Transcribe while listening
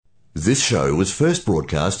This show was first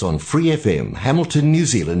broadcast on Free FM, Hamilton, New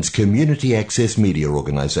Zealand's community access media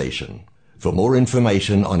organisation. For more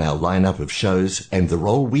information on our lineup of shows and the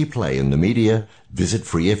role we play in the media, visit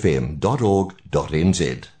freefm.org.nz.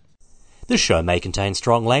 This show may contain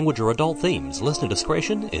strong language or adult themes. Listener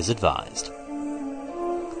discretion is advised.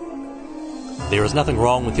 There is nothing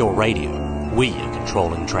wrong with your radio. We are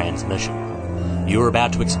controlling transmission. You are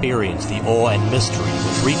about to experience the awe and mystery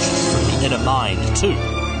which reaches from the inner mind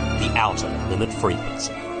to the outer limit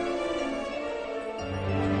frequency.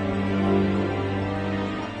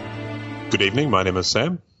 Good evening, my name is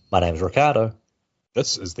Sam. My name is Ricardo.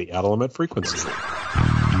 This is the Outer Limit Frequency.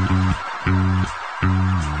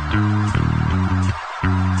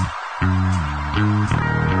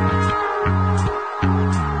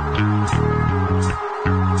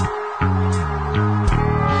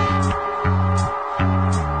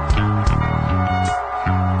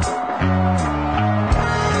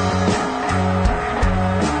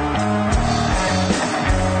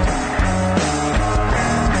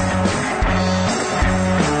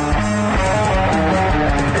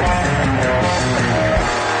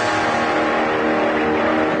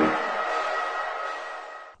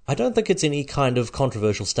 I don't think it's any kind of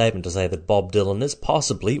controversial statement to say that Bob Dylan is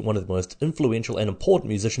possibly one of the most influential and important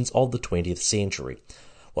musicians of the 20th century.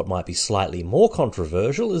 What might be slightly more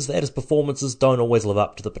controversial is that his performances don't always live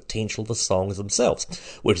up to the potential of the songs themselves,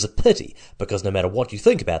 which is a pity, because no matter what you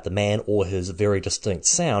think about the man or his very distinct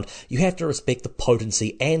sound, you have to respect the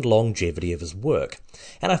potency and longevity of his work.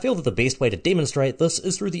 And I feel that the best way to demonstrate this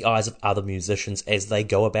is through the eyes of other musicians as they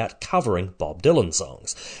go about covering Bob Dylan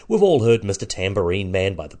songs. We've all heard Mr. Tambourine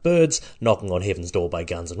Man by the Byrds, Knocking on Heaven's Door by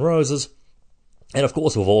Guns N' Roses, and of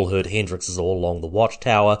course we've all heard Hendrix's All Along the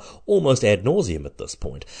Watchtower, almost ad nauseum at this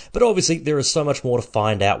point. But obviously there is so much more to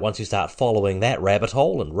find out once you start following that rabbit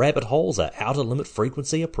hole, and rabbit holes are Outer Limit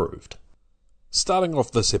Frequency approved. Starting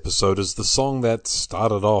off this episode is the song that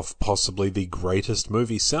started off possibly the greatest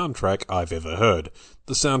movie soundtrack I've ever heard,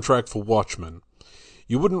 the soundtrack for Watchmen.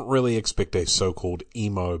 You wouldn't really expect a so-called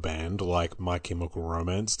emo band like My Chemical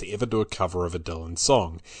Romance to ever do a cover of a Dylan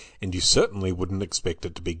song, and you certainly wouldn't expect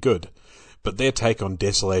it to be good. But their take on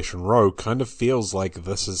Desolation Row kind of feels like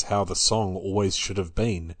this is how the song always should have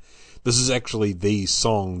been. This is actually the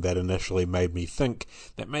song that initially made me think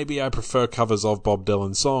that maybe I prefer covers of Bob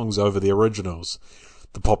Dylan songs over the originals.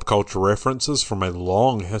 The pop culture references from a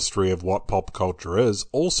long history of what pop culture is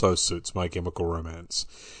also suits My Chemical Romance.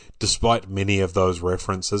 Despite many of those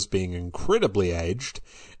references being incredibly aged,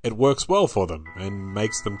 it works well for them and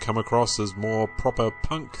makes them come across as more proper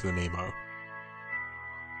punk than emo.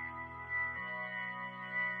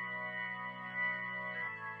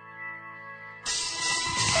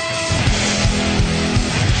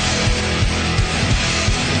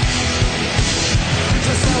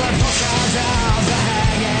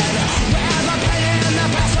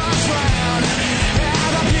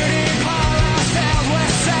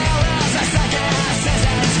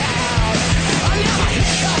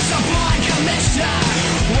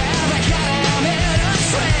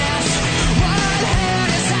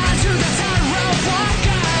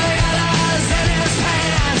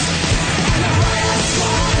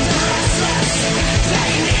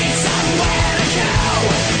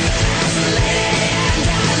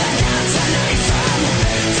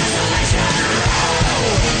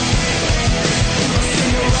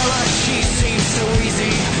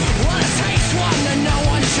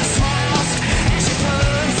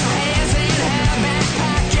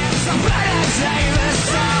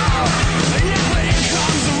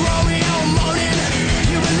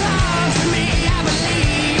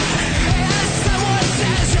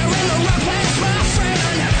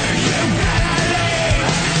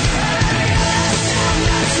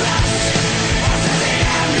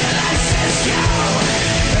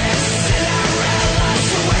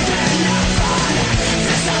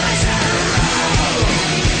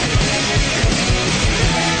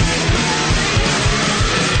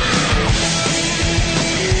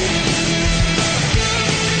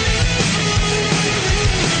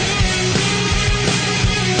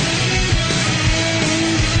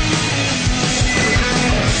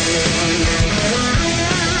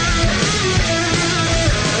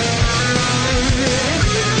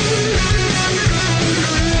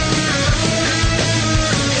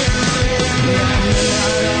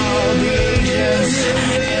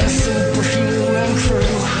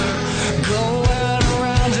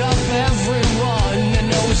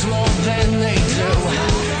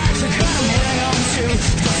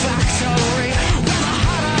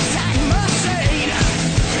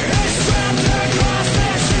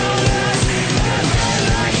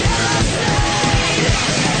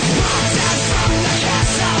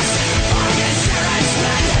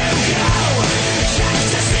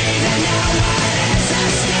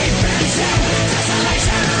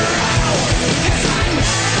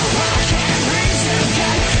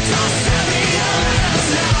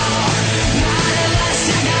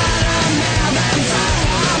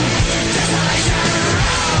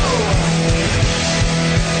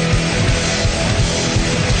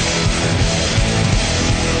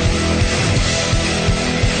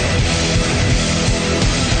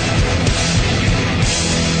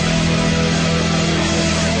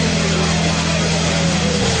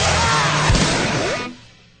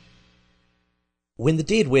 When the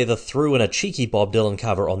Dead Weather threw in a cheeky Bob Dylan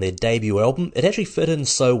cover on their debut album, it actually fit in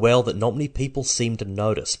so well that not many people seemed to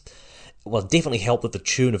notice. Well, it definitely helped that the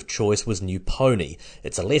tune of choice was New Pony.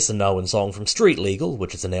 It's a lesser-known song from Street Legal,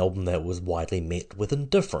 which is an album that was widely met with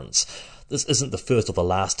indifference. This isn't the first or the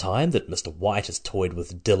last time that Mr. White has toyed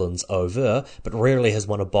with Dylan's oeuvre, but rarely has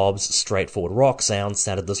one of Bob's straightforward rock sounds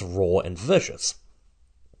sounded this raw and vicious.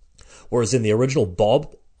 Whereas in the original,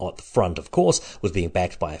 Bob, at the front of course, was being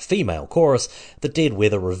backed by a female chorus, the Dead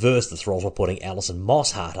Weather reversed this role by putting Alison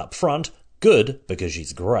Mosshart up front, good, because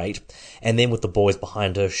she's great, and then with the boys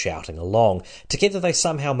behind her shouting along. Together they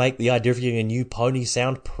somehow make the idea of getting a new pony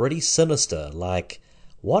sound pretty sinister, like,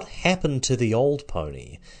 what happened to the old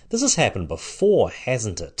pony? This has happened before,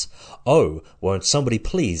 hasn't it? Oh, won't somebody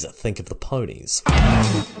please think of the ponies?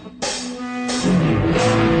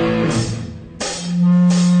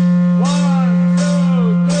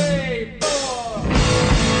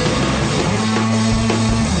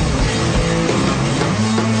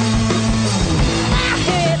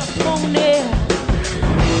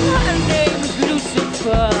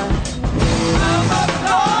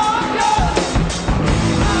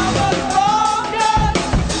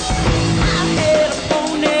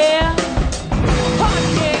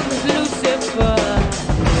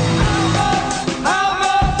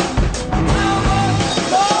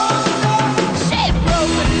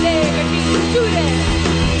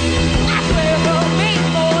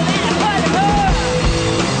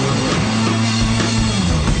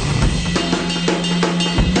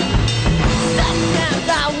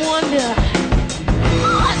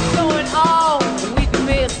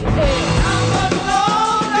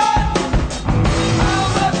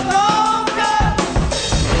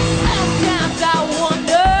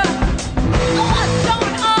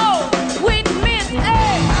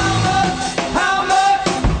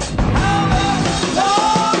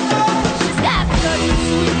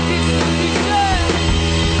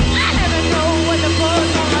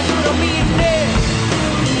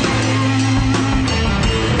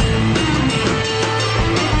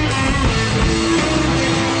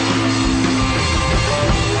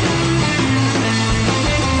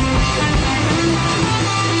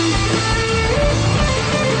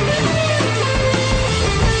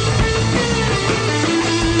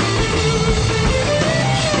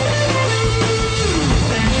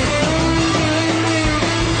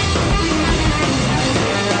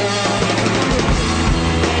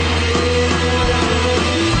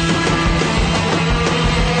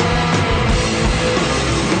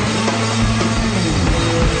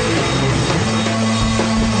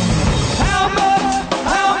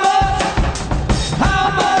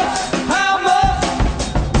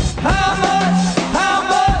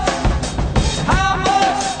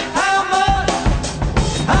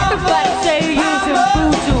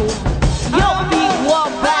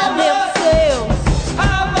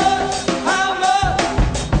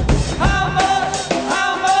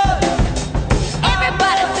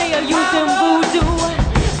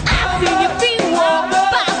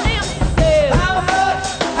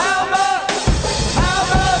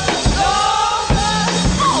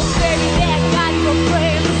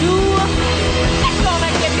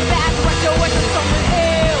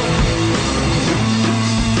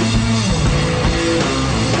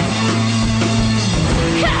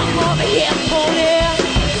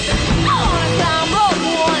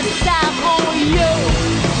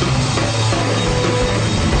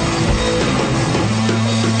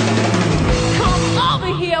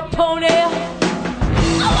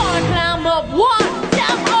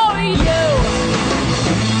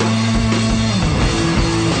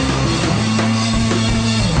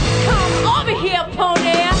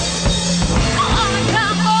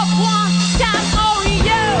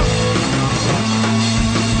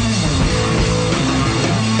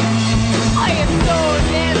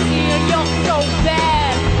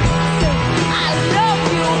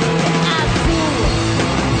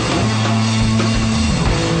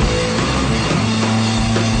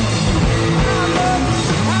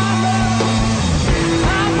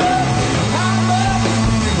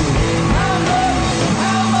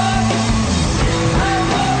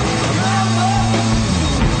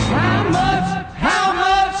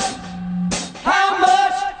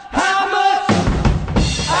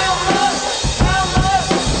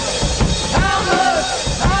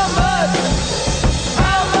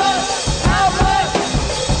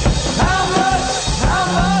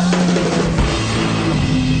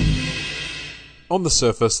 On the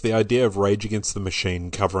surface, the idea of Rage Against the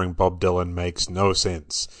Machine covering Bob Dylan makes no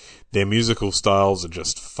sense. Their musical styles are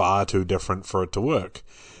just far too different for it to work.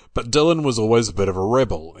 But Dylan was always a bit of a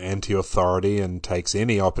rebel, anti-authority, and takes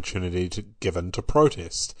any opportunity given to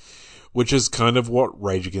protest, which is kind of what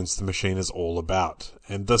Rage Against the Machine is all about,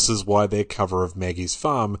 and this is why their cover of Maggie's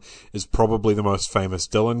Farm is probably the most famous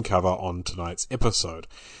Dylan cover on tonight's episode,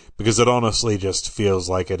 because it honestly just feels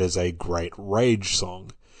like it is a great Rage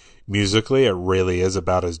song. Musically, it really is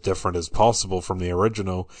about as different as possible from the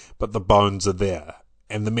original, but the bones are there,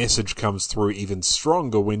 and the message comes through even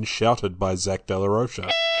stronger when shouted by Zach De La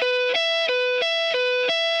Rocha.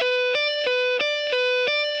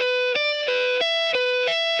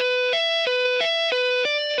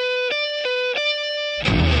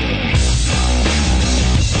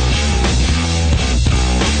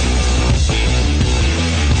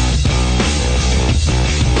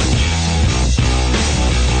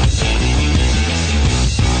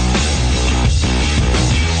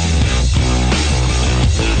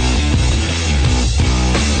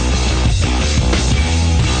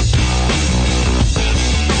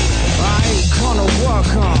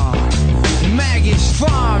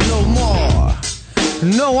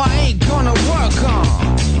 No, I ain't gonna work on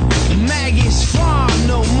Maggie's farm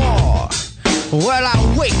no more. Well,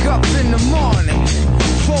 I wake up in the morning,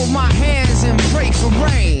 fold my hands and pray for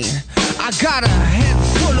rain. I got a head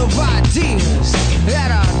full of ideas that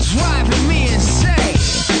are driving me insane.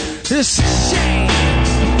 It's a shame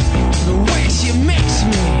the way she makes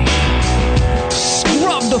me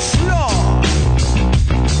scrub the floor.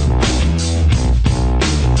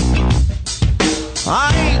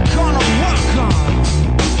 I ain't gonna work on,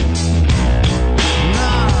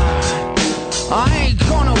 I ain't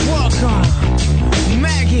gonna work on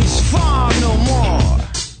Maggie's farm no more.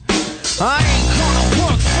 I ain't gonna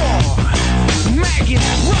work for Maggie's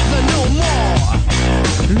brother no more.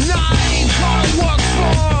 No, I ain't gonna work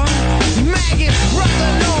for Maggie's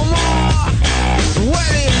brother no more.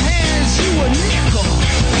 Well, he hands you a nickel,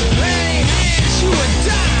 and he hands you a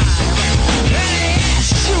dime, and he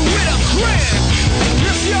asks you with a grin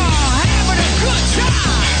if you're having a good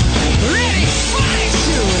time. Then he finds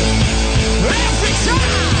you every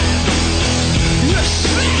time you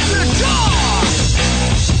slam the door.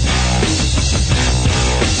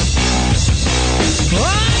 I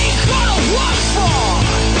ain't gonna work for,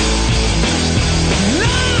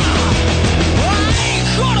 nah, I ain't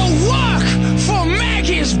gonna work for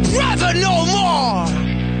Maggie's brother no more.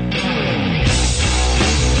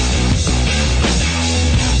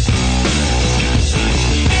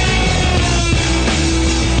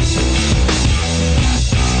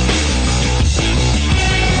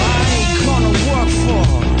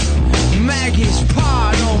 Maggie's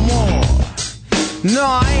pa no more. No,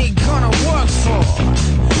 I ain't gonna work for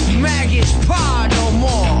Maggie's pa no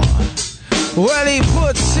more. Well, he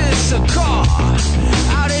puts his cigar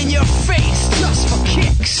out in your face just for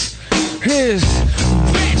kicks. His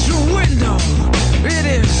bedroom window, it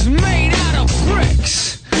is made out of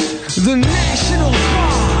bricks. The National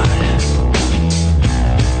Guard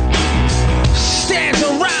stands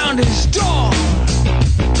around his door.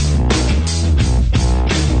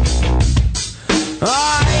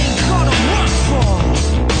 I ain't gonna work for,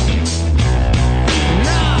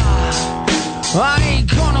 nah, I ain't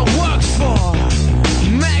gonna work for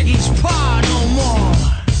Maggie's pa no more.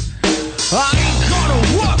 I ain't gonna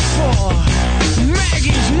work for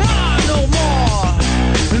Maggie's ma no more.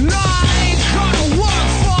 No, I ain't gonna work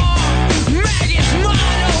for Maggie's ma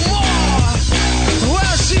no more.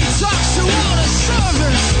 Well, she talks to all the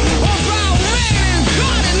servants about man and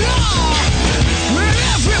God and law, and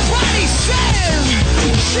everybody says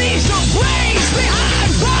she's the brains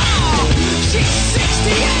behind ball. She's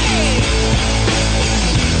 68,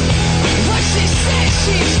 but she says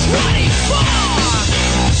she's 24.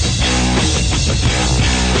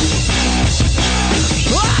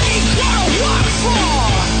 I ain't gonna work for,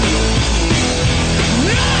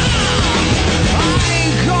 no, I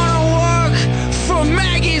ain't gonna work for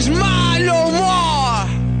Maggie's ma no more.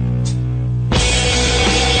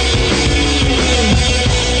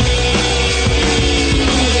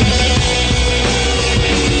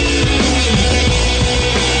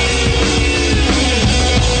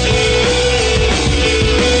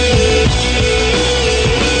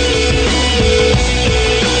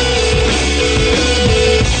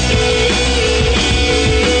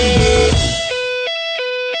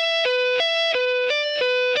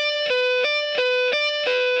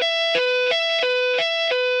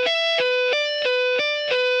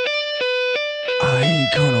 I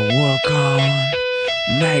ain't gonna work on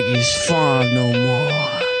Maggie's farm no more.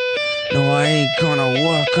 No, I ain't gonna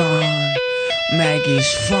work on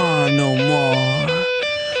Maggie's farm no more.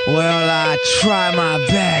 Well, I try my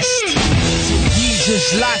best to be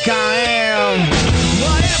just like I am.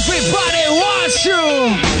 But everybody wants to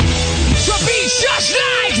be just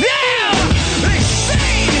like them. They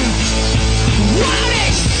say what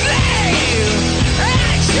they say, and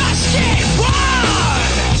I just get bored.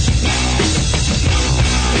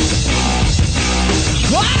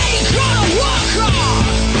 I ain't gonna work hard.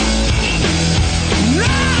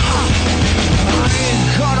 No, I ain't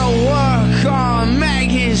gonna work on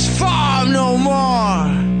Maggie's farm no more.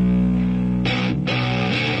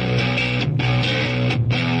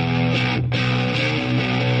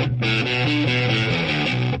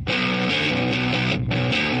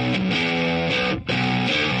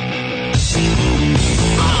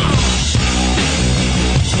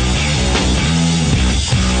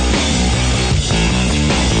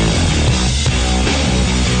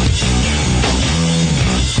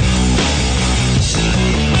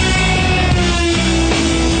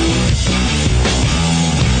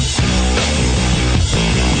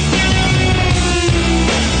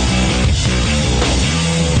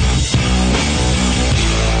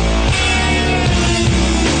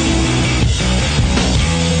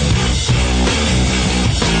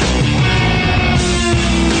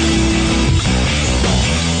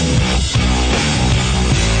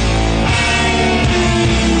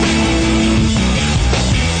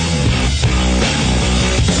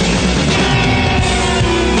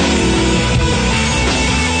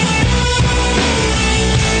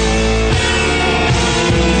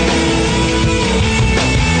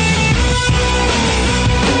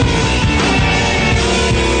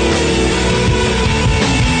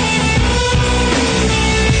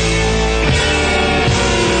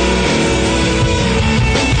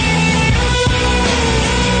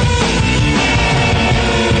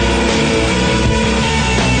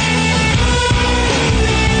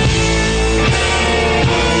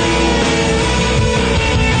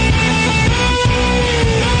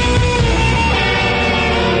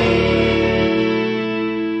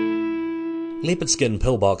 Leopard Skin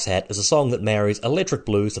Pillbox Hat is a song that marries electric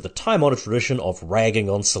blues to the time-honoured tradition of ragging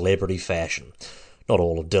on celebrity fashion. Not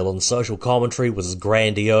all of Dylan's social commentary was as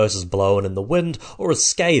grandiose as Blowin' in the Wind or as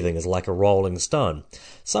scathing as Like a Rolling Stone.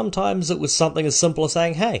 Sometimes it was something as simple as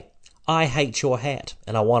saying, hey, I hate your hat,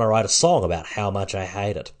 and I want to write a song about how much I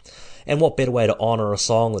hate it. And what better way to honour a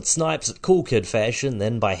song that snipes at cool kid fashion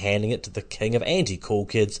than by handing it to the king of anti-cool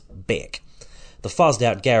kids, Beck. The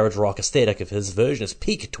fuzzed-out garage rock aesthetic of his version is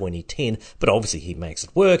peak 2010, but obviously he makes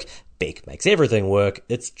it work. Beck makes everything work.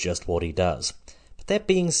 It's just what he does. But that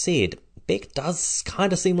being said, Beck does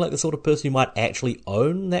kind of seem like the sort of person who might actually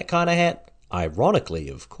own that kind of hat. Ironically,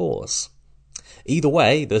 of course. Either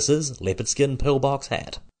way, this is Leopard Skin Pillbox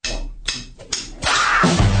Hat.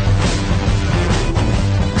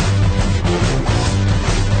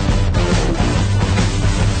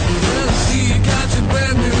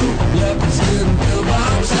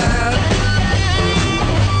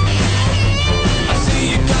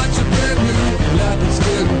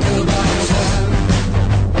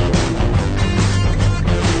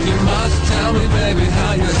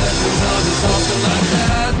 Something like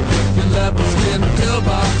that, your leopard skin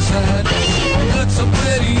pillbox hat. You look so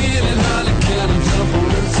pretty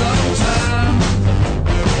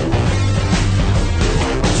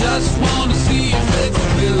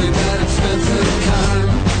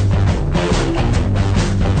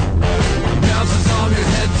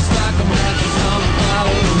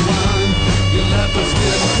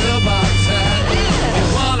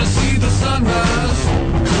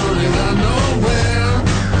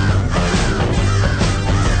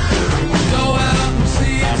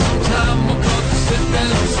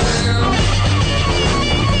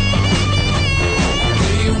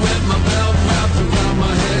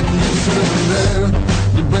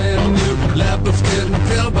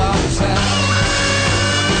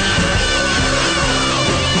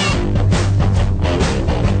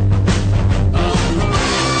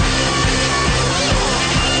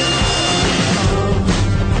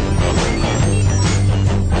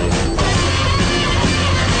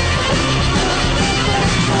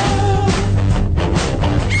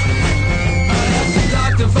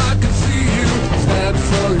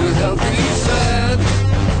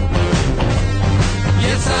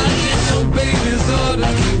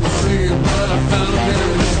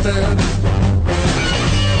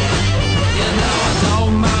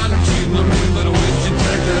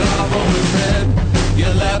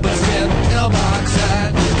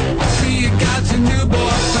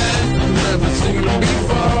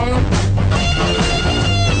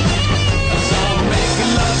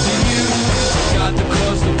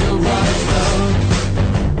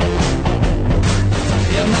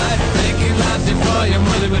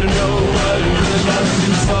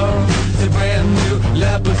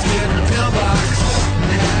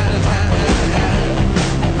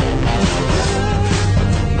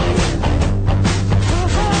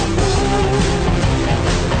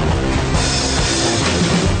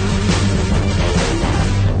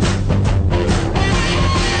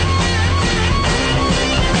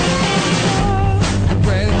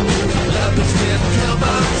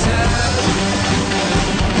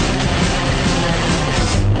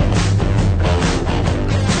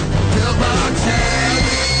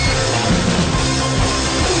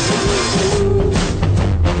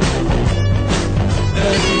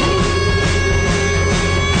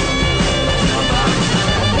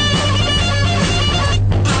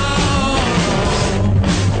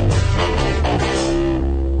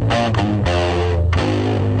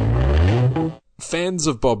Fans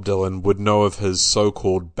of Bob Dylan would know of his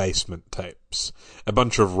so-called basement tapes, a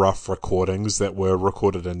bunch of rough recordings that were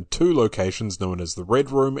recorded in two locations known as the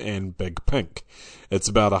Red Room and Big Pink. It's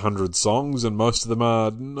about 100 songs, and most of them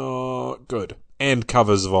are not good, and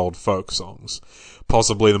covers of old folk songs.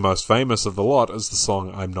 Possibly the most famous of the lot is the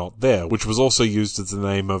song I'm Not There, which was also used as the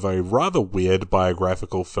name of a rather weird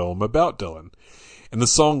biographical film about Dylan. And the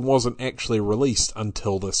song wasn't actually released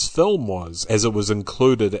until this film was, as it was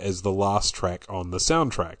included as the last track on the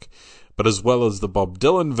soundtrack. But as well as the Bob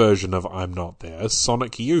Dylan version of I'm Not There,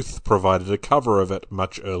 Sonic Youth provided a cover of it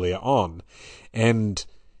much earlier on. And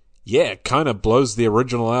yeah, it kind of blows the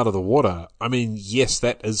original out of the water. I mean, yes,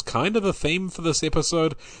 that is kind of the theme for this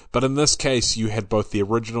episode, but in this case you had both the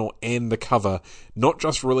original and the cover, not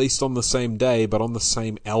just released on the same day, but on the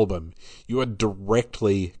same album. You are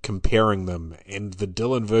directly comparing them, and the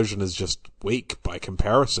Dylan version is just weak by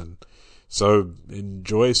comparison. So,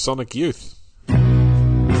 enjoy Sonic Youth.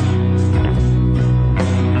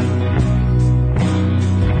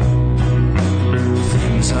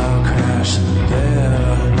 Things are crashing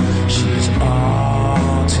there. She's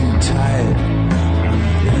all too tight.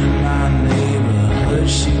 In my neighborhood,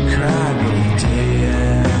 she cried both day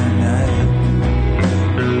and night.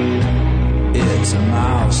 It's a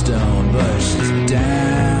milestone, but she's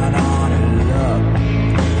down on her luck.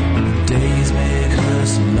 Days make her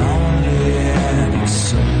so lonely, and it's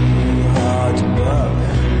so hard to buck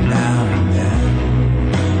now and then.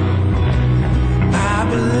 I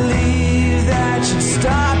believe that she'd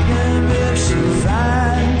stop him if she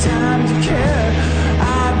find time to care. I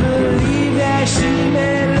believe that she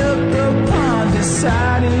may look upon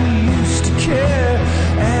deciding used to care.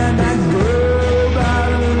 And I go by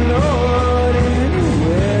the Lord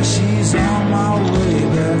anywhere. She's on my way,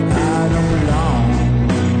 but I don't belong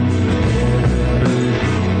there.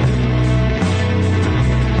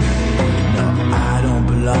 No, I don't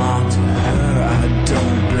belong to her. I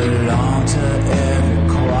don't belong to every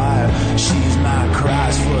choir. She's my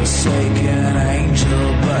Christ-forsaken angel,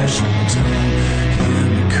 but she don't hear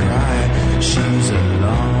me cry. She's a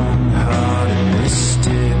long-hearted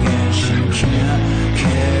mystic, and she can't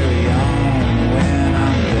carry on when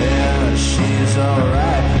I'm there. She's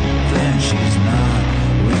alright, then she's not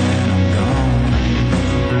when I'm gone.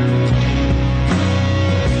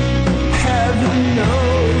 Heaven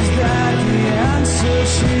knows that the answer,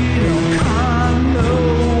 she don't con no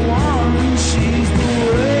one. She's the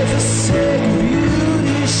way for sake of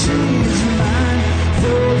beauty. She's mine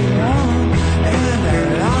for the one, and I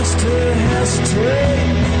lost her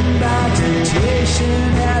hesitating by temptation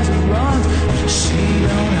as it runs. She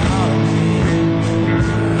don't harm me.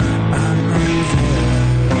 I'm not there.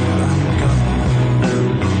 I'm gone.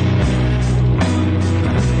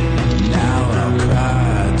 Now I'll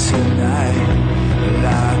cry tonight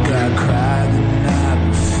like I cried the night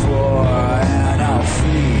before, and I'll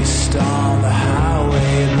feast on the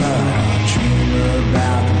highway, but I'll dream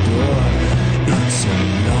about the door. It's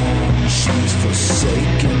alone, she's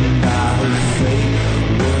forsaken by her fate.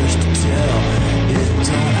 Words to tell, it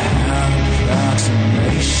don't have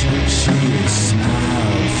approximation. She is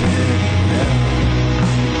smiled very well.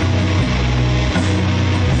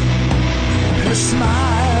 Her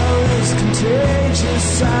smile is contagious.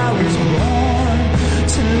 I was born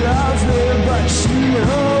to love her, but she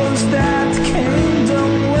knows that the kingdom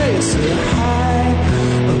waits so high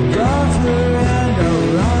above her, and I'll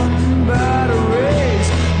run by the race,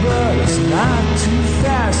 but it's not too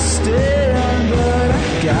fast to stay on. But I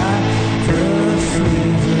got the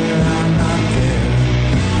fever. I'm not there.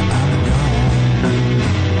 I'm gone.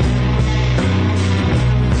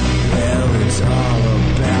 Well, it's all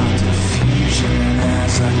about diffusion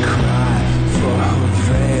as I cry for her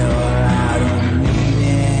veil. I don't need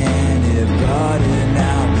anybody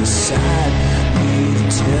now beside me to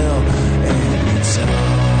tell, and it's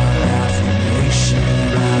all affirmation.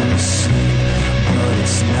 I'm asleep, but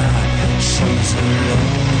it's not. She's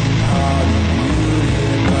alone, hearted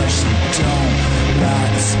beauty, but she don't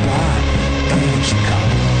like the spot, and she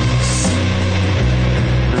calls.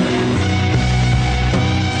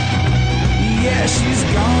 Yeah, she's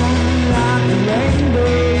gone like the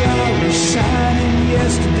rainbow that was shining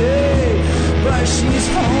yesterday, but she's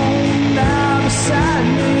home now beside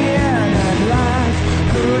me, and I'd like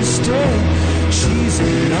her to stay. She's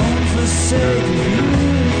alone for sake of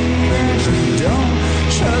beauty, and she don't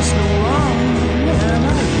trust no one, and I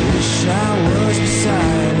wish I was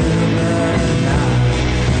beside her, but I'm not.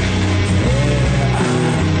 There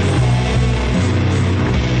I'm gone.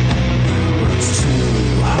 It's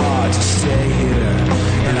too hard to stay here,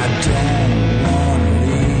 and I don't want to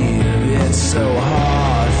leave. It's so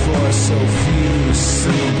hard for so few to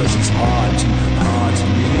see, but it's hard to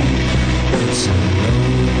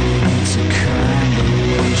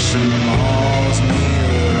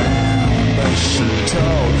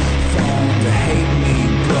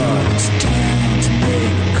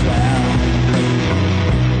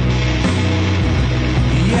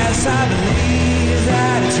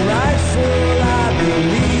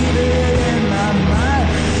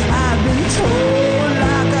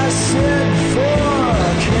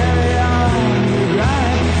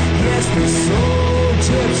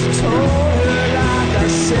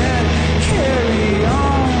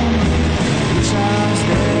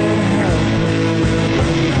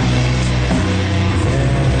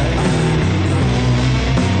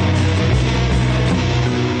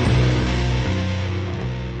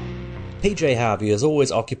PJ Harvey has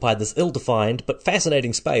always occupied this ill-defined but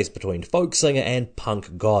fascinating space between folk singer and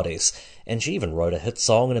punk goddess, and she even wrote a hit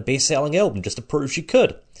song and a best-selling album just to prove she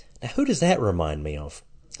could. Now who does that remind me of?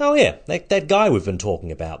 Oh yeah, that guy we've been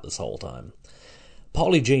talking about this whole time.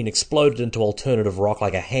 Polly Jean exploded into alternative rock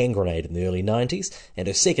like a hand grenade in the early 90s, and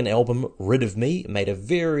her second album, Rid of Me, made a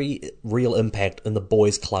very real impact in the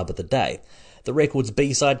boys' club of the day. The record's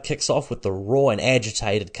B-side kicks off with the raw and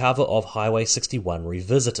agitated cover of Highway 61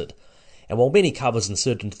 Revisited. And while many covers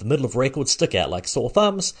inserted into the middle of records stick out like sore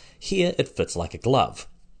thumbs, here it fits like a glove.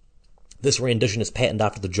 This rendition is patterned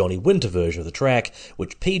after the Johnny Winter version of the track,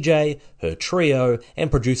 which PJ, her trio, and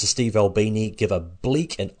producer Steve Albini give a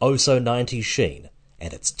bleak and oh-so-90s sheen.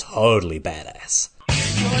 And it's totally badass.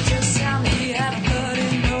 Georgia Sally had a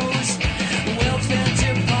bloody nose. Welfare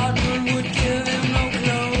department would give him no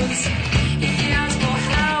clothes. He asked for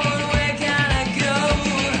Howard, where can I go?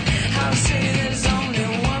 I'll say there's only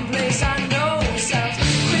one place I know. South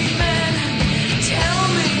Creek man, tell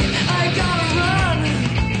me I gotta run.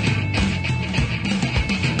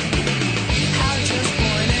 Howard just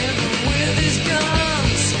pointed with his gun.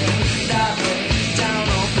 Said that way down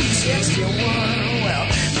on P61.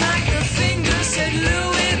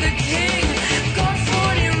 Louis the King got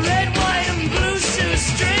 40 red, white, and blue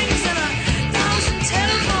shoestrings and 1,000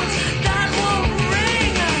 telephones that won't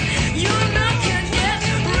ring. You and I can't get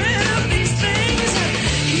rid of these things.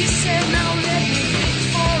 He said, now let me think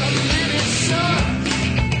for a minute, son.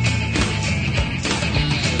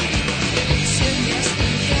 Said, yes,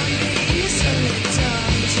 it can be easily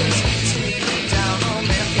done. Just take it down on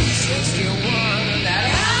that P61. That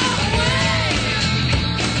highway.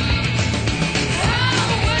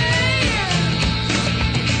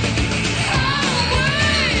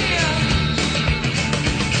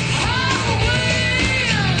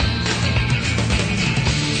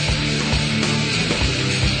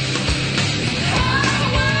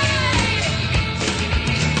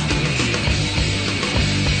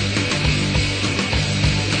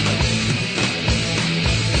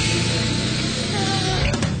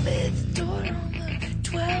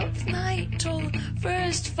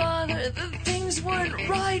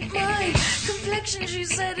 She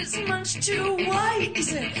said it's much too white. He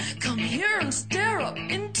said, come here and stare up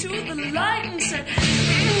into the light, and said,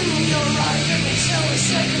 you're right, let me show a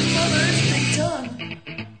second mother's been done.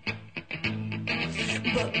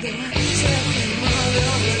 But the second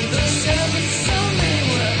mother with the seventh son, they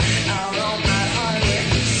were out on that highway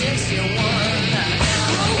 61.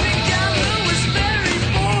 Oh, we got Louis very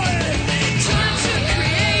bored, trying to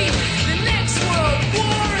create the next world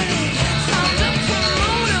war, and he found a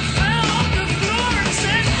promoter, fell off the floor and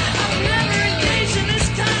said, I've never engaged in this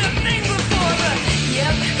kind of thing before, but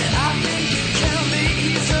yep, I think it can be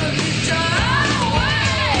easily done.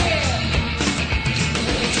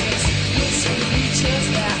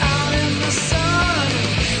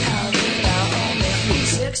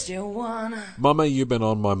 Mama, You Been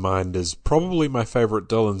On My Mind is probably my favourite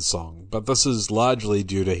Dylan song, but this is largely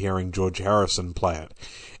due to hearing George Harrison play it.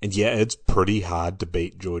 And yeah, it's pretty hard to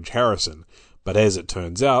beat George Harrison, but as it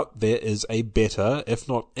turns out, there is a better, if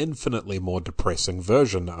not infinitely more depressing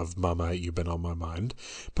version of Mama, You Been On My Mind,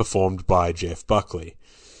 performed by Jeff Buckley.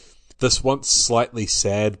 This once slightly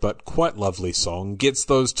sad but quite lovely song gets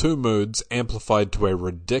those two moods amplified to a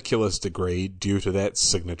ridiculous degree due to that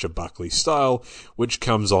signature Buckley style, which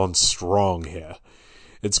comes on strong here.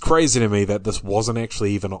 It's crazy to me that this wasn't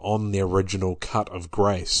actually even on the original cut of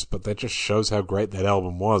Grace, but that just shows how great that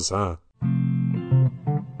album was, huh?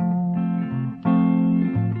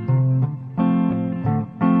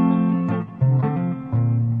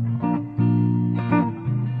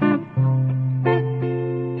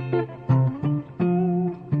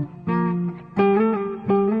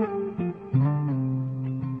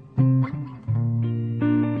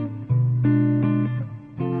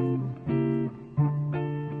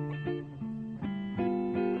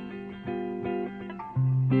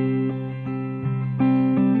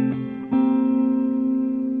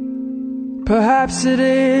 Perhaps it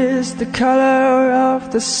is the color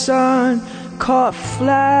of the sun caught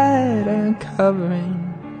flat and covering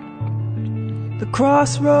the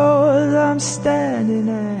crossroads I'm standing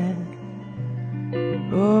at.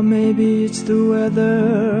 Or maybe it's the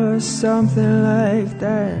weather or something like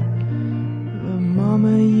that. But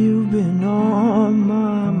mama, you've been on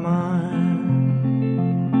my mind.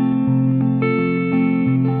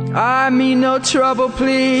 I mean no trouble,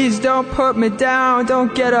 please don't put me down,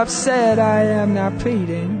 don't get upset, I am not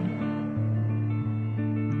pleading.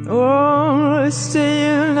 Oh,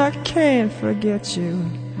 saying I can't forget you.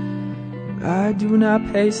 I do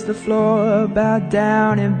not pace the floor, bow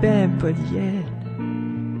down and bend, but yet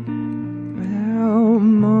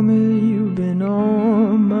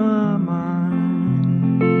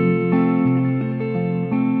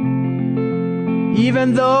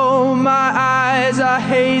Even though my eyes are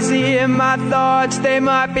hazy and my thoughts, they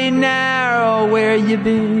might be narrow. Where you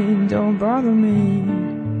been? Don't bother me.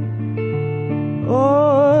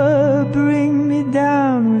 Or bring me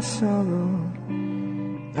down with sorrow.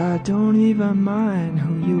 I don't even mind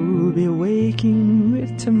who you'll be waking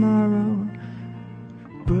with tomorrow.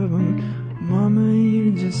 But mama,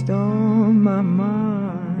 you're just on my mind.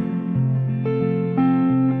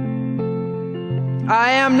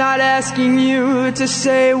 I am not asking you to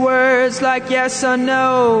say words like yes or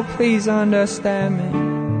no. Please understand me.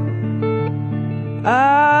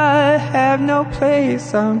 I have no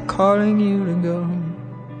place I'm calling you to go.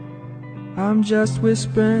 I'm just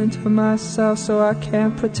whispering to myself so I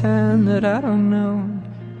can't pretend that I don't know.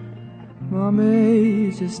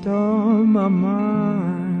 Mommy's just on my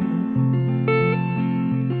mind.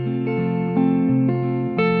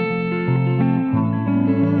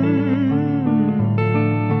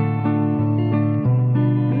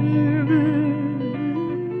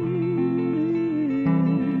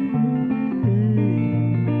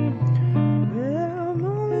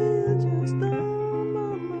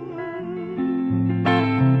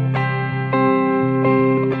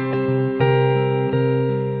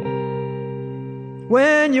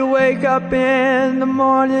 When you wake up in the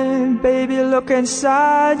morning, baby, look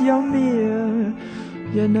inside your mirror.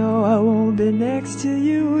 You know I won't be next to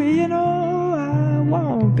you. You know I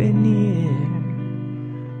won't be near.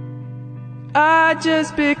 I'd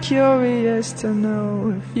just be curious to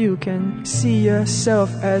know if you can see yourself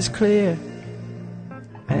as clear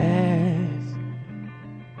as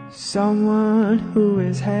someone who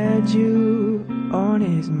has had you on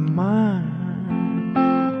his mind.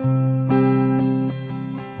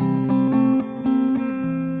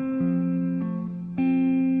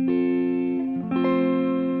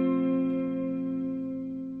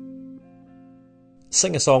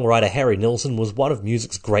 Singer-songwriter Harry Nilsson was one of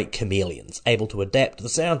music's great chameleons, able to adapt to the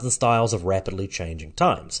sounds and styles of rapidly changing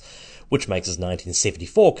times, which makes his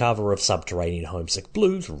 1974 cover of Subterranean Homesick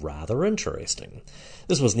Blues rather interesting.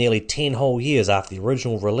 This was nearly 10 whole years after the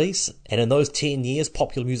original release, and in those 10 years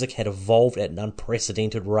popular music had evolved at an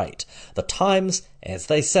unprecedented rate. The times, as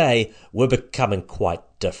they say, were becoming quite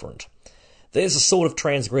different. There's a sort of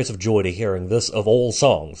transgressive joy to hearing this of all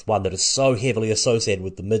songs, one that is so heavily associated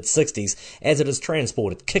with the mid-60s as it is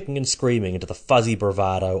transported kicking and screaming into the fuzzy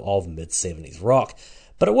bravado of mid-70s rock.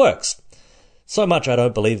 But it works. So much I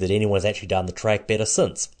don't believe that anyone's actually done the track better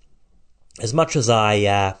since. As much as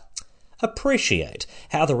I appreciate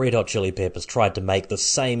how the Red Hot Chili Peppers tried to make the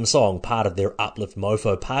same song part of their uplift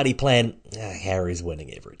mofo party plan, Harry's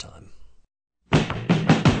winning every time.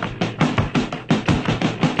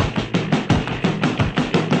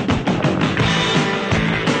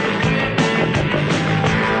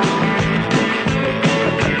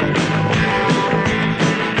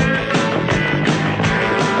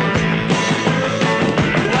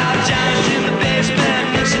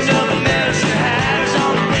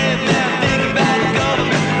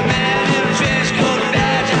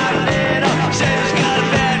 Says he's got a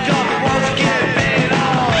bad cough, wants to get it paid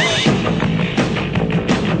off.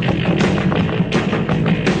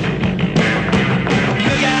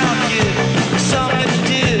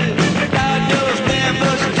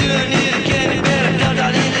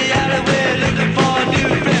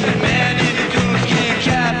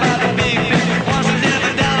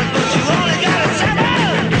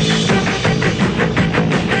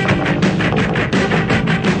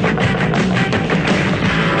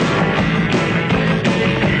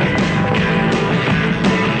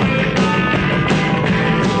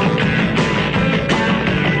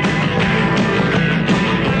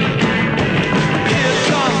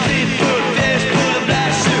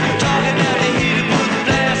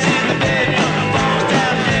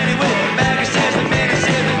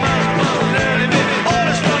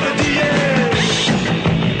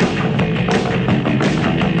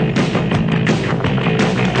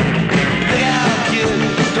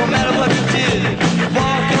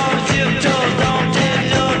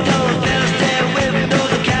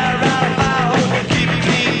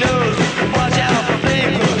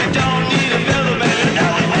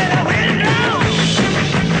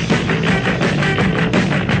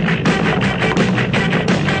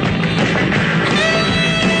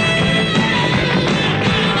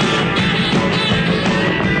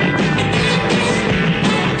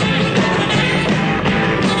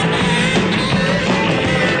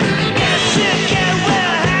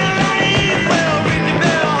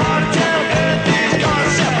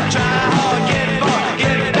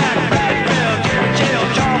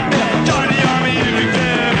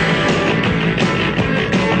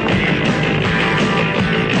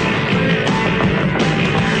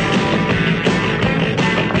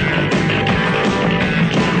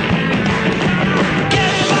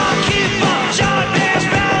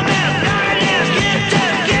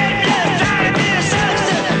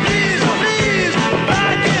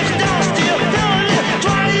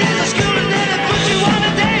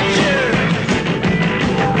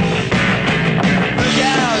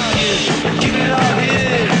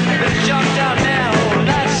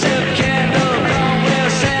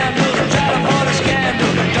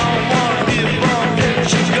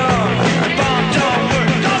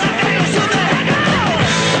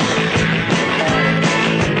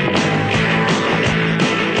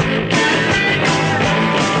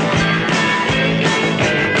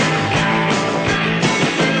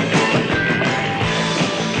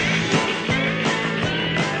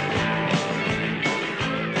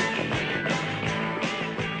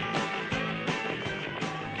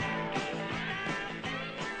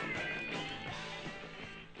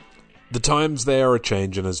 The Times They Are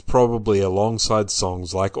A-Changin' is probably, alongside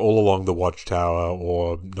songs like All Along the Watchtower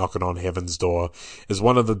or Knockin' on Heaven's Door, is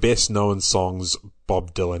one of the best known songs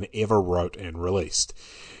Bob Dylan ever wrote and released.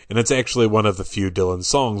 And it's actually one of the few Dylan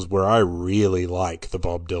songs where I really like the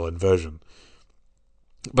Bob Dylan version.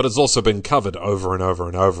 But it's also been covered over and over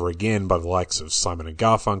and over again by the likes of Simon and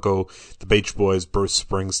Garfunkel, the Beach Boys, Bruce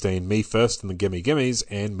Springsteen, Me First and the Gimme Gimmes,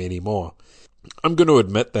 and many more. I'm going to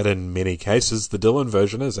admit that in many cases the Dylan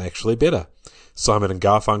version is actually better, Simon and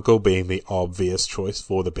Garfunkel being the obvious choice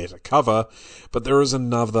for the better cover, but there is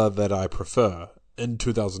another that I prefer. In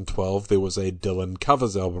 2012 there was a Dylan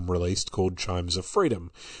covers album released called Chimes of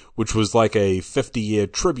Freedom, which was like a 50-year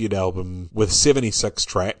tribute album with 76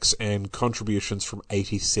 tracks and contributions from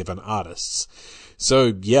 87 artists.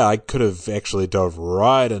 So yeah, I could have actually dove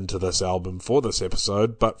right into this album for this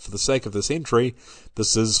episode, but for the sake of this entry,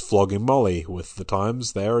 this is Flogging Molly with The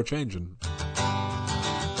Times They Are A-Changin'.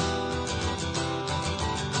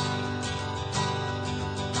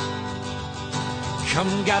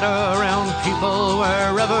 Come gather round, people,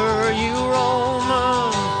 wherever you roam,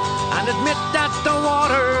 and admit that the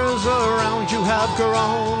waters around you have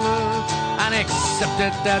grown, and accept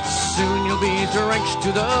it that soon you'll be drenched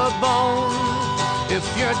to the bone. If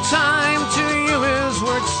your time to you is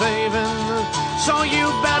worth saving, so you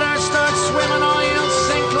better start swimming or you'll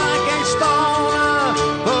sink like a stone,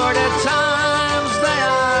 for the times they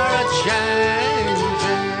are a-changing.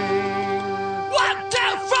 1, 2,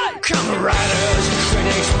 3! Come riders and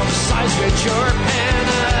critics, size with your pen,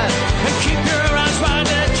 and keep your eyes wide,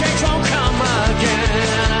 the change won't come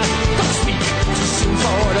again. Don't speak too soon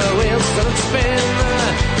for the wheels don't spin,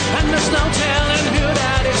 and there's no telling who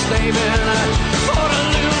that is naming. For the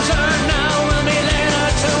loser now will be later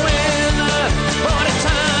to win, for the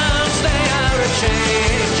times they are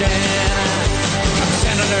a-changing. Come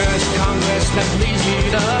senators, congressmen, please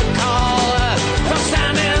heed the call. Don't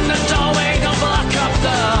stand in the doorway, don't block up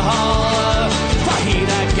the hall, for he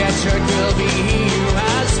that gets hurt will be he who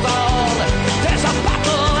has stalled. There's a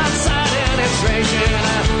battle outside and it's raging.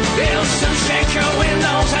 It'll soon shake your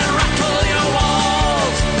windows and rattle your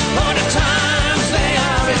walls, for the times they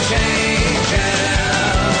are a-changing.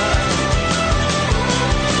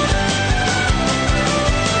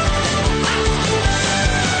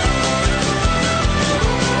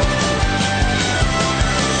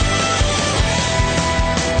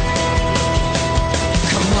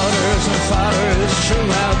 Fathers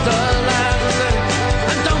throughout the land,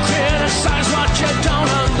 and don't criticize what you don't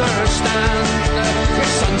understand. Your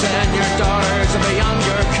sons and your daughters are beyond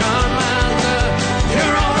your command.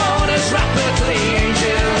 Your own road is rapidly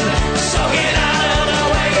aging, so get out of the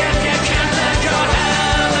way if you can't lend your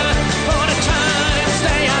hand, for the times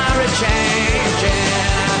they are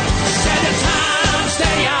a-changing. Say the times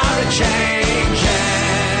they are a-changing.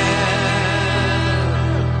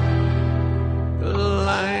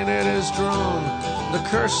 Drawn, the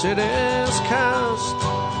curse it is cast.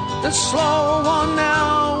 The slow one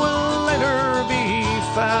now will later be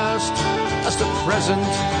fast, as the present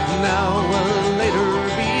now will later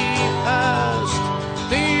be past.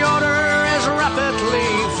 The order is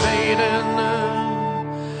rapidly fading,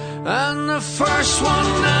 and the first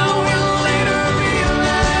one now will later be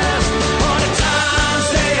last. For the times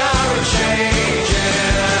they are a-changing.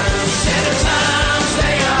 Say the times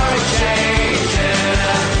they are a-changing.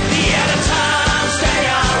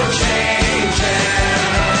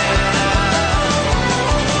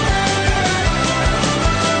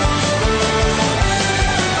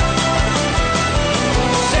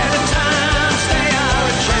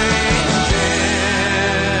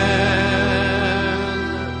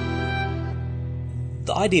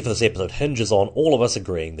 The idea for this episode hinges on all of us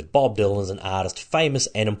agreeing that Bob Dylan is an artist famous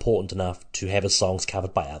and important enough to have his songs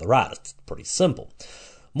covered by other artists. Pretty simple.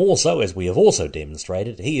 More so, as we have also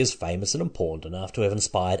demonstrated, he is famous and important enough to have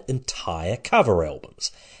inspired entire cover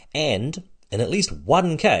albums. And, in at least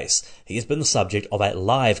one case, he has been the subject of a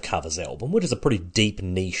live covers album, which is a pretty deep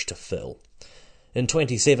niche to fill. In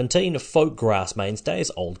 2017, folk grass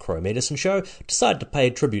mainstays Old Crow Medicine Show decided to pay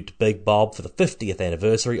tribute to Big Bob for the 50th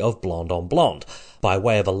anniversary of Blonde on Blonde, by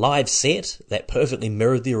way of a live set that perfectly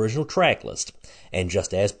mirrored the original track list. And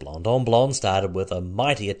just as Blonde on Blonde started with a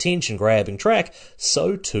mighty attention-grabbing track,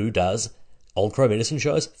 so too does Old Crow Medicine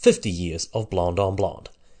Show's 50 years of Blonde on Blonde.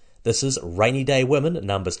 This is Rainy Day Women,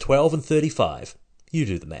 numbers 12 and 35. You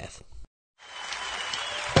do the math.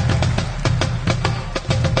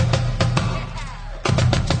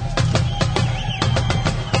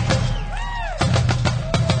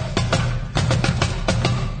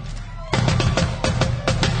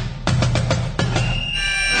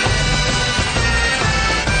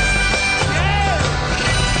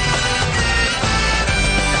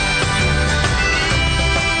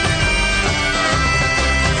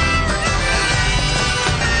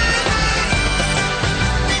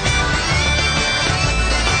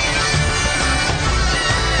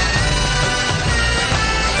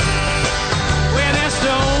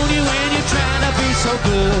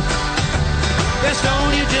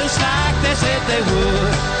 said they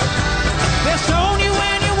would. They stone you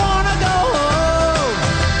when you wanna go home.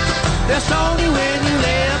 They stone you when you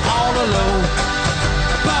live all alone.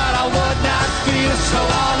 But I would not feel so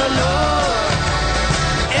all alone.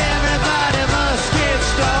 Everybody must get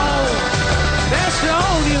stoned. They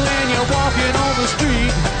stone you when you're walking on the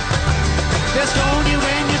street. They stone you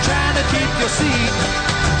when you're trying to keep your seat.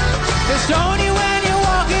 They stone you when you're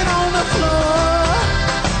walking on the floor.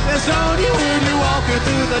 They stone you when you're walking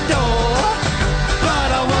through the door. But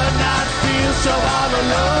I would not feel so all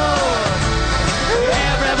alone.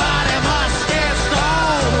 Everybody must get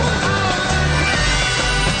stoned.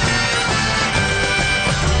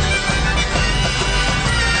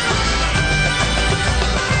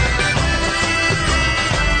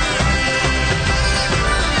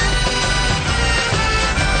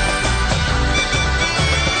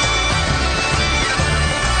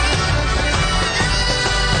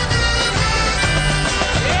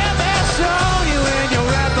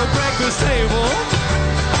 Table.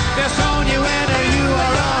 They stone you when you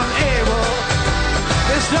are unable.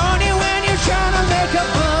 They stone you when you're trying to make a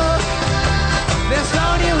buck. They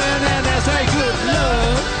stone you when they say good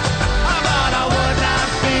luck. But I would not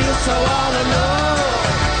feel so all alone.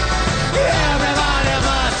 Everybody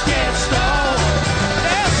must get stoned.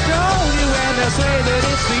 They stone you when they say that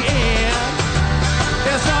it's the end.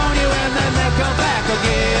 They stone you and then they come back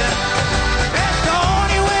again. They stone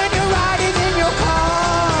you when you're riding in your car.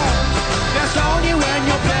 Stone you when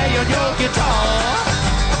you're playing your guitar.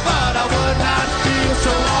 But I would not feel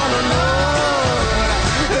so all alone.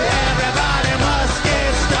 Everybody must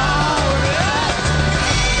get stoned.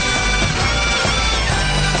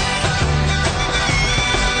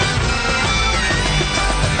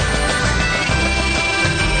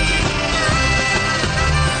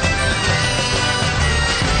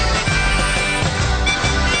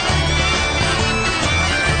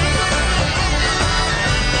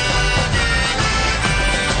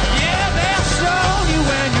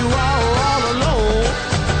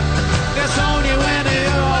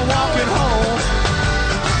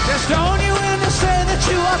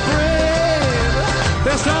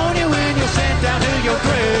 They stone you when you're sent down to your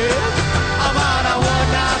grave. But I would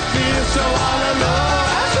not feel so all alone.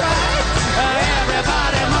 That's right.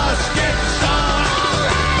 Everybody must get stoned.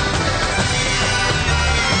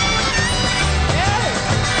 Yeah.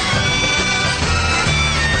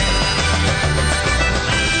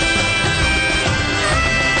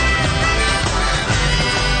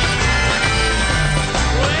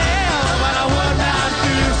 Well, but I would not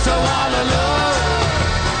feel so all alone.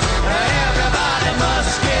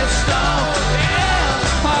 Get stoned. Yeah,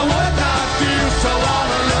 I would not feel so all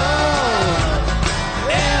alone.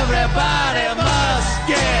 Everybody must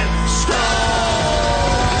get stoned.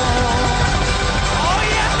 Oh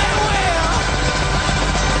yeah, they will.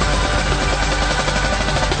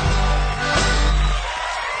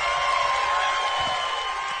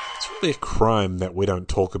 It's really a crime that we don't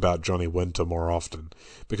talk about Johnny Winter more often,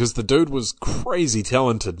 because the dude was crazy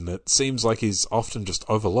talented and it seems like he's often just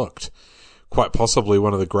overlooked. Quite possibly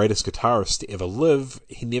one of the greatest guitarists to ever live,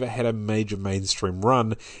 he never had a major mainstream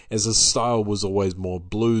run, as his style was always more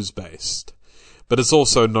blues-based. But it's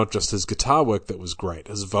also not just his guitar work that was great.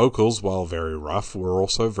 His vocals, while very rough, were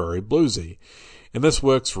also very bluesy. And this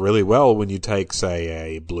works really well when you take, say,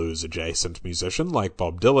 a blues-adjacent musician like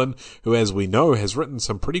Bob Dylan, who, as we know, has written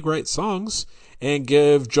some pretty great songs, and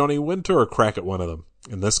give Johnny Winter a crack at one of them.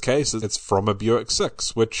 In this case, it's From a Buick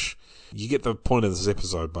 6, which... You get the point of this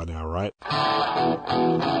episode by now, right?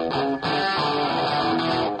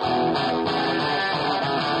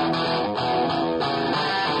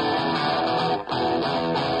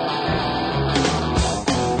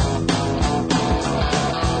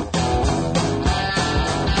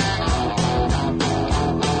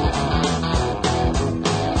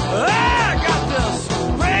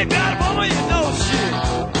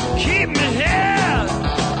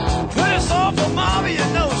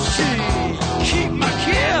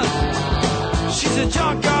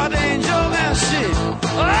 Junkyard angel and she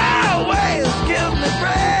always give me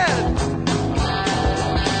bread.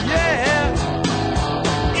 Yeah,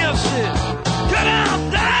 if she cut out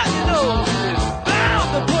down, you know, she's bound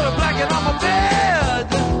to put a blanket on my bed.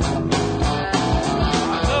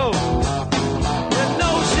 I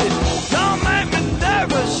know she don't make me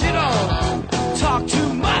nervous. She don't talk too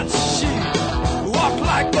much. She walk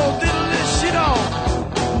like Bo Diddley. She don't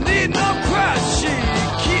need no crutch. She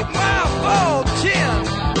keep my boat tin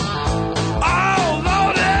all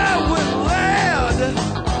loaded with lead.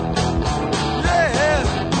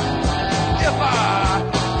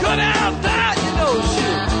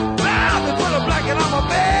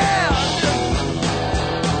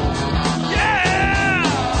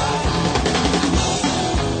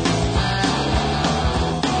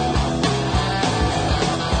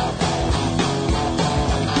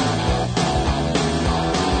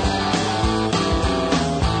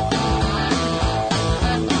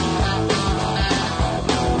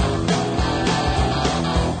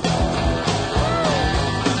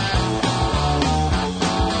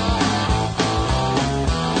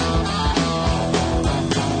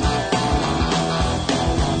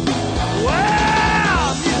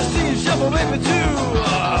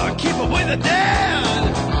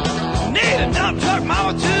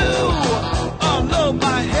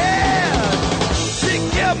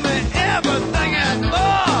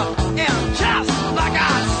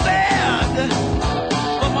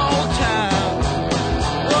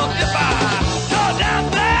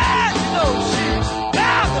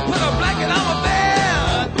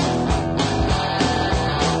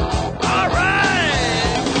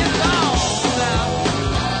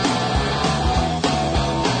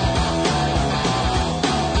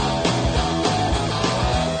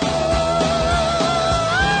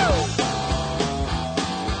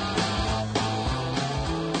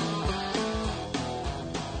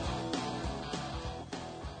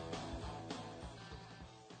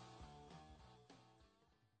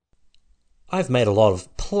 I've made a lot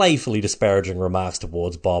of playfully disparaging remarks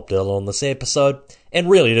towards Bob Dylan on this episode, and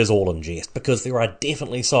really it is all in jest, because there are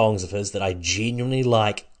definitely songs of his that I genuinely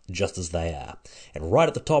like just as they are. And right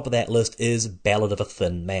at the top of that list is Ballad of a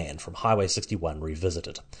Thin Man from Highway 61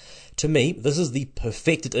 Revisited. To me, this is the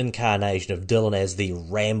perfected incarnation of Dylan as the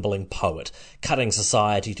rambling poet, cutting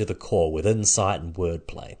society to the core with insight and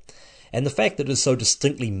wordplay. And the fact that it is so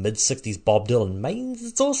distinctly mid-60s Bob Dylan means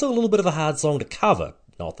it's also a little bit of a hard song to cover.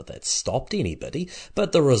 Not that that's stopped anybody,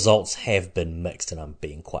 but the results have been mixed, and I'm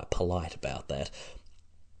being quite polite about that.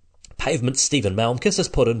 Pavement's Stephen Malmkis has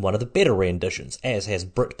put in one of the better renditions, as has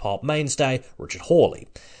Britpop mainstay Richard Hawley.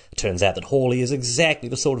 It turns out that Hawley is exactly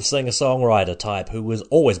the sort of singer-songwriter type who was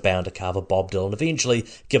always bound to cover Bob Dylan eventually,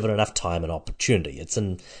 given enough time and opportunity. It's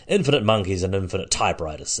an infinite monkeys and infinite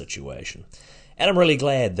typewriters situation. And I'm really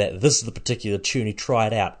glad that this is the particular tune he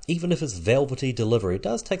tried out, even if his velvety delivery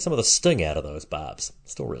does take some of the sting out of those barbs.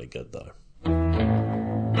 Still really good, though.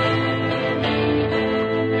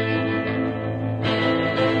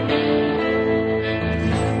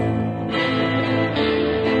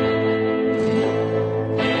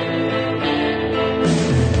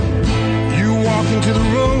 You walk into the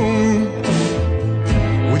room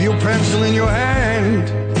with your pencil in your hand.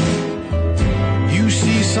 You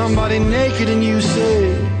see somebody naked and you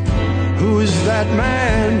say, who is that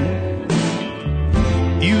man?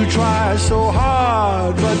 You try so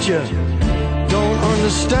hard, but you don't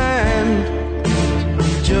understand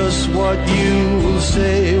just what you will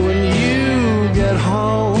say when you get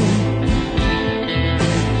home.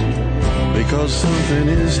 Because something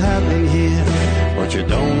is happening here, but you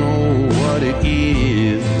don't know what it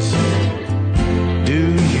is.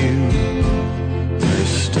 Do you,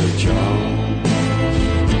 Mr. Jones?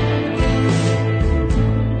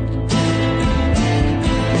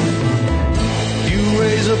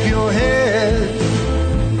 Raise up your head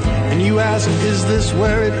and you ask, is this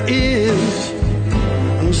where it is?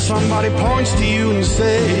 And somebody points to you and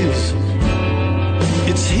says,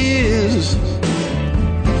 it's his.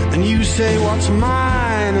 And you say, what's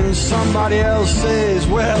mine? And somebody else says,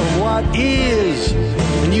 well, what is?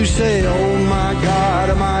 And you say, oh my God,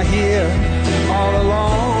 am I here all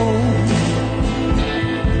alone?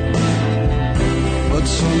 But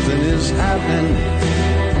something is happening,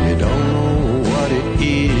 you don't know what it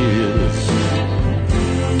is.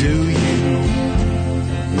 Do you,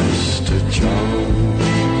 Mr.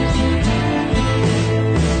 Jones?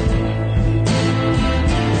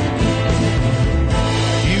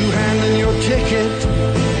 You hand in your ticket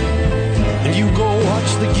and you go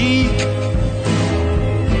watch the geek,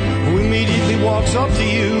 who immediately walks up to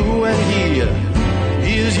you and he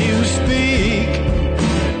hears you speak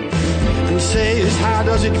and says, how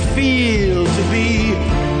does it feel to be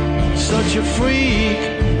such a freak?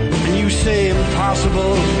 And you say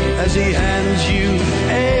impossible as he hands you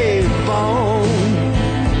a bone.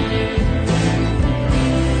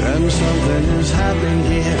 And something is happening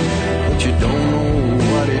here, but you don't know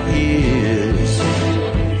what it is.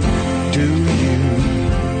 Do you,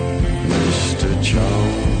 Mr.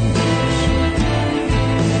 Jones?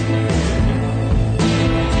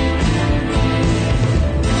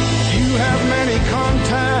 You have many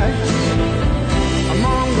contacts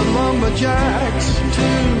among the lumberjacks to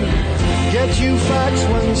get you facts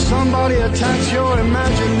when somebody attacks your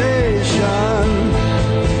imagination.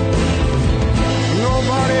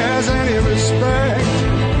 Nobody has any respect.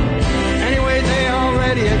 Anyway, they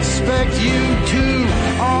already expect you to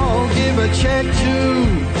all give a check to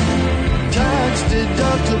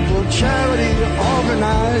tax-deductible charity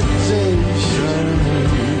organizations.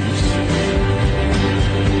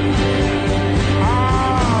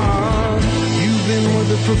 You've been with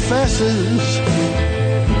the professors,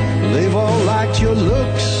 they've all liked your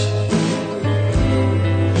looks.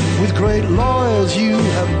 With great lawyers you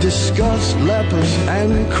have discussed lepers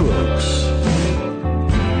and crooks.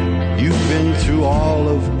 You've been through all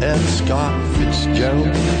of F. Scott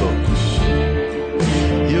Fitzgerald's books.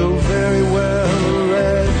 You're very well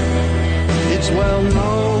read, it's well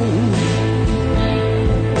known.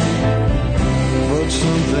 But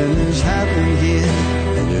something is happening here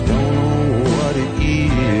and you don't know what it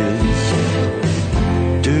is.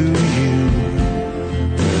 Do you,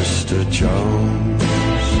 Mr. Jones?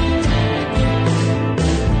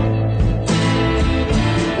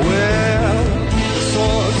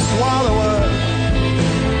 Swallower,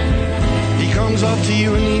 he comes up to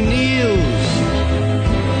you and he kneels.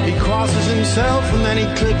 He crosses himself and then he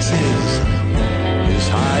clicks his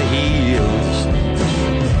high heels.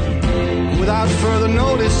 Without further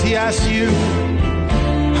notice he asks you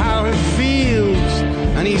how it feels,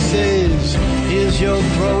 and he says, here's your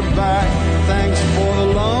throat back, thanks for the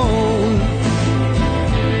loan.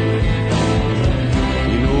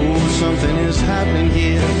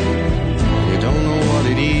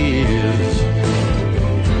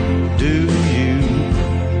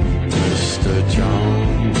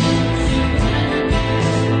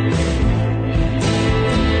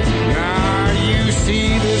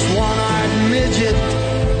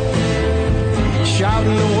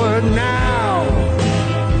 shouting the word now.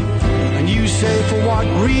 And you say for what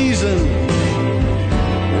reason?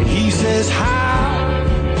 And he says how.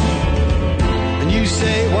 And you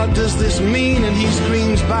say what does this mean? And he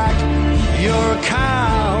screams back, you're a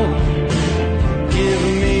cow. Give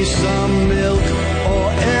me some milk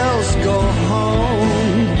or else go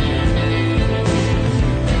home.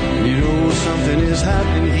 You know something is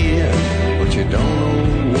happening here, but you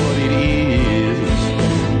don't know what it is.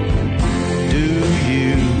 Do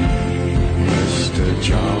you, Mr.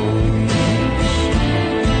 Jones?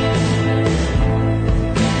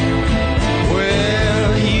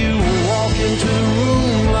 Well, you walk into the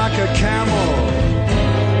room like a camel,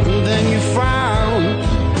 and then you frown.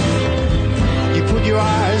 You put your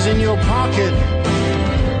eyes in your pocket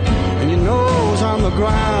and your nose on the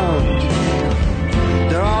ground.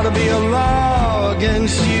 There ought to be a law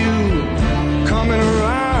against you coming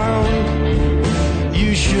around.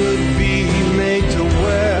 You should be made to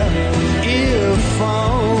wear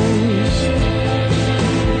earphones,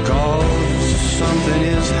 'cause something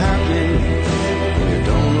is happening, you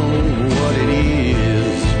don't know what it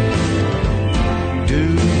is. Do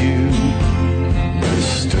you,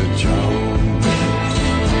 Mr. Jones?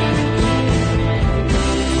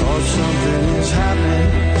 'Cause something is happening,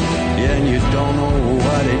 yeah, and you don't know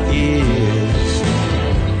what it is.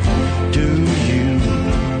 Do you,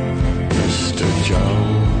 Mr.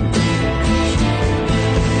 Jones?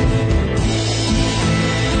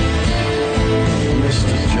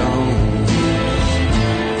 Mr. Jones.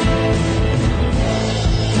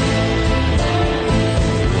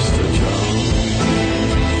 Mr. Jones.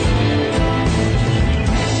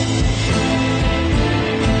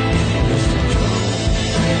 Mr. Jones.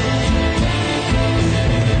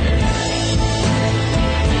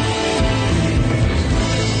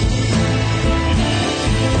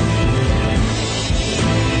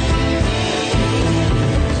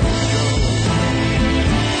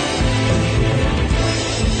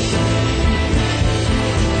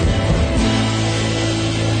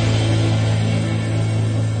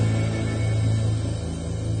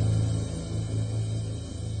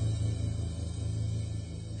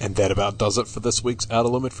 And that about does it for this week's Outer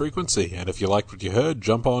Limit Frequency. And if you liked what you heard,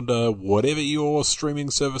 jump on to whatever your streaming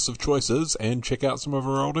service of choice is and check out some of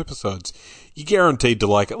our old episodes. You're guaranteed to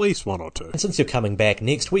like at least one or two. And since you're coming back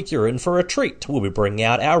next week, you're in for a treat. We'll be bringing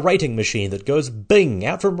out our rating machine that goes bing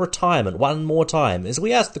out from retirement one more time as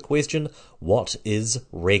we ask the question, what is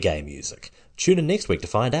reggae music? Tune in next week to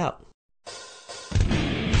find out.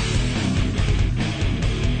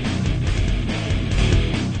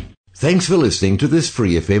 Thanks for listening to this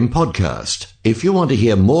Free FM podcast. If you want to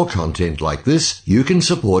hear more content like this, you can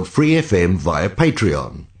support Free FM via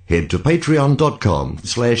Patreon. Head to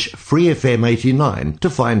patreon.com/freefm89 to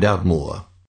find out more.